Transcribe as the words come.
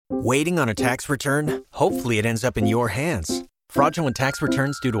Waiting on a tax return? Hopefully it ends up in your hands. Fraudulent tax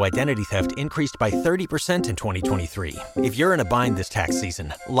returns due to identity theft increased by 30% in 2023. If you're in a bind this tax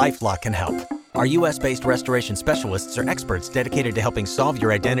season, LifeLock can help. Our U.S.-based restoration specialists are experts dedicated to helping solve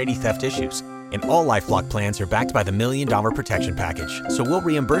your identity theft issues. And all LifeLock plans are backed by the $1 Million Protection Package. So we'll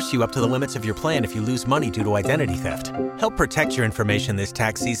reimburse you up to the limits of your plan if you lose money due to identity theft. Help protect your information this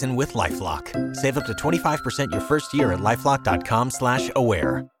tax season with LifeLock. Save up to 25% your first year at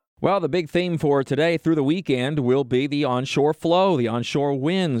LifeLock.com/aware. Well, the big theme for today through the weekend will be the onshore flow, the onshore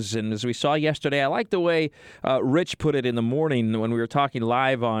winds. And as we saw yesterday, I like the way Rich put it in the morning when we were talking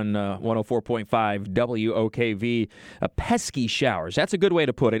live on 104.5 WOKV, pesky showers. That's a good way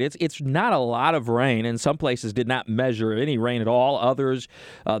to put it. It's not a lot of rain, and some places did not measure any rain at all. Others,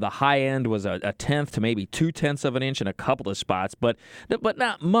 the high end was a tenth to maybe 2/10 of an inch in a couple of spots, but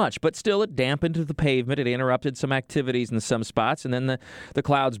not much. But still, it dampened the pavement. It interrupted some activities in some spots, and then the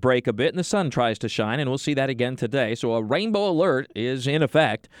clouds break a bit and the sun tries to shine, and we'll see that again today. So a rainbow alert is in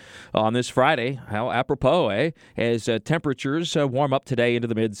effect on this Friday. How apropos, as temperatures warm up today into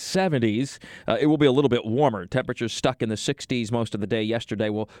the mid-70s. It will be a little bit warmer. Temperatures stuck in the 60s most of the day yesterday.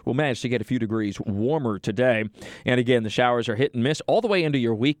 We'll manage to get a few degrees warmer today. And again, the showers are hit and miss all the way into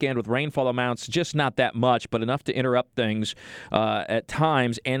your weekend with rainfall amounts just not that much, but enough to interrupt things at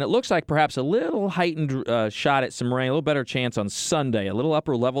times. And it looks like perhaps a little heightened shot at some rain, a little better chance on Sunday. A little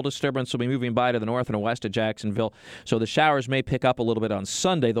upper level disturbance will be moving by to the north and west of Jacksonville, so the showers may pick up a little bit on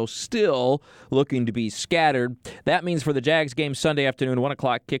Sunday, though still looking to be scattered. That means for the Jags game Sunday afternoon, 1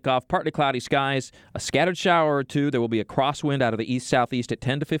 o'clock kickoff, partly cloudy skies, a scattered shower or two. There will be a crosswind out of the east-southeast at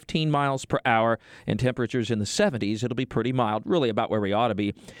 10 to 15 miles per hour, and temperatures in the 70s. It'll be pretty mild, really about where we ought to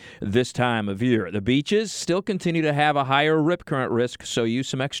be this time of year. The beaches still continue to have a higher rip current risk, so use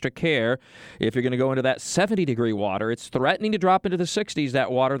some extra care if you're going to go into that 70-degree water. It's threatening to drop into the 60s,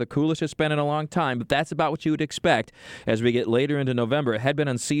 that water, the coolest it's been in a long time, but that's about what you would expect as we get later into November. It had been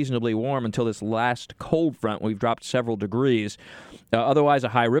unseasonably warm until this last cold front. We've dropped several degrees. Otherwise, a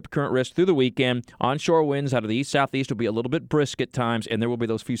high rip current risk through the weekend. Onshore winds out of the east-southeast will be a little bit brisk at times, and there will be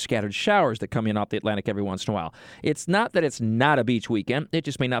those few scattered showers that come in off the Atlantic every once in a while. It's not that it's not a beach weekend. It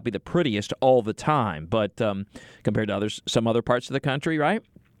just may not be the prettiest all the time, but compared to some other parts of the country, right?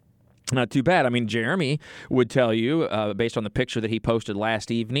 Not too bad. I mean, Jeremy would tell you, based on the picture that he posted last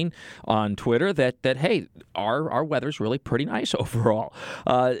evening on Twitter, that hey, our weather's really pretty nice overall.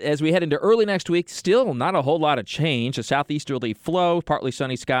 As we head into early next week, still not a whole lot of change. A southeasterly flow, partly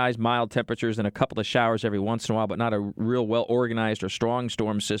sunny skies, mild temperatures, and a couple of showers every once in a while, but not a real well-organized or strong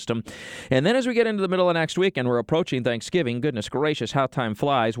storm system. And then as we get into the middle of next week, and we're approaching Thanksgiving, goodness gracious, how time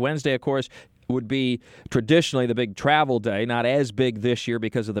flies. Wednesday, of course, would be traditionally the big travel day, not as big this year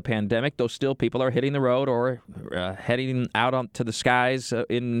because of the pandemic, though still people are hitting the road or heading out onto the skies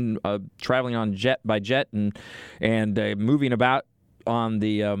in traveling on jet and moving about on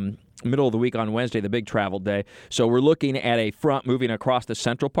the middle of the week on Wednesday, the big travel day. So we're looking at a front moving across the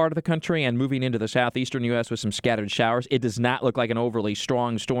central part of the country and moving into the southeastern U.S. with some scattered showers. It does not look like an overly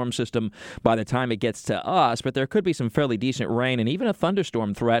strong storm system by the time it gets to us, but there could be some fairly decent rain and even a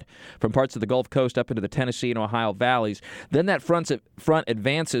thunderstorm threat from parts of the Gulf Coast up into the Tennessee and Ohio valleys. Then that front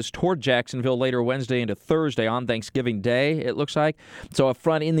advances toward Jacksonville later Wednesday into Thursday on Thanksgiving Day, it looks like. So a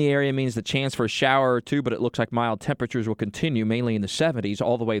front in the area means the chance for a shower or two, but it looks like mild temperatures will continue mainly in the 70s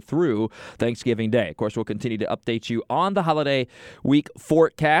all the way through Thanksgiving Day. Of course, we'll continue to update you on the holiday week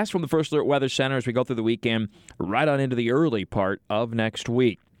forecast from the First Alert Weather Center as we go through the weekend right on into the early part of next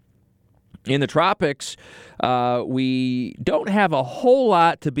week. In the tropics, we don't have a whole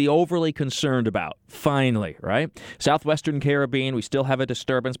lot to be overly concerned about, finally, right? Southwestern Caribbean, we still have a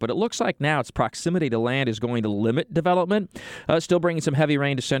disturbance, but it looks like now its proximity to land is going to limit development. Still bringing some heavy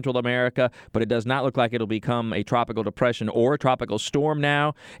rain to Central America, but it does not look like it'll become a tropical depression or a tropical storm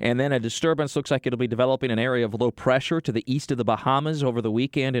now. And then a disturbance looks like it'll be developing an area of low pressure to the east of the Bahamas over the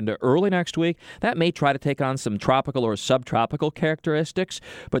weekend into early next week. That may try to take on some tropical or subtropical characteristics,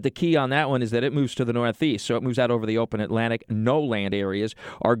 but the key on that one is that it moves to the northeast, so it moves out over the open Atlantic. No land areas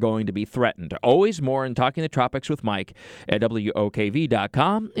are going to be threatened. Always more in Talking the Tropics with Mike at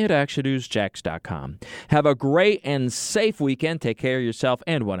WOKV.com and ActionNewsJax.com. Have a great and safe weekend. Take care of yourself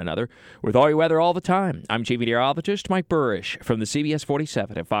and one another with all your weather all the time. I'm Chief Meteorologist Mike Burrish from the CBS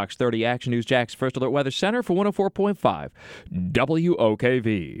 47 at Fox 30 Action News Jax First Alert Weather Center for 104.5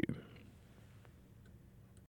 WOKV.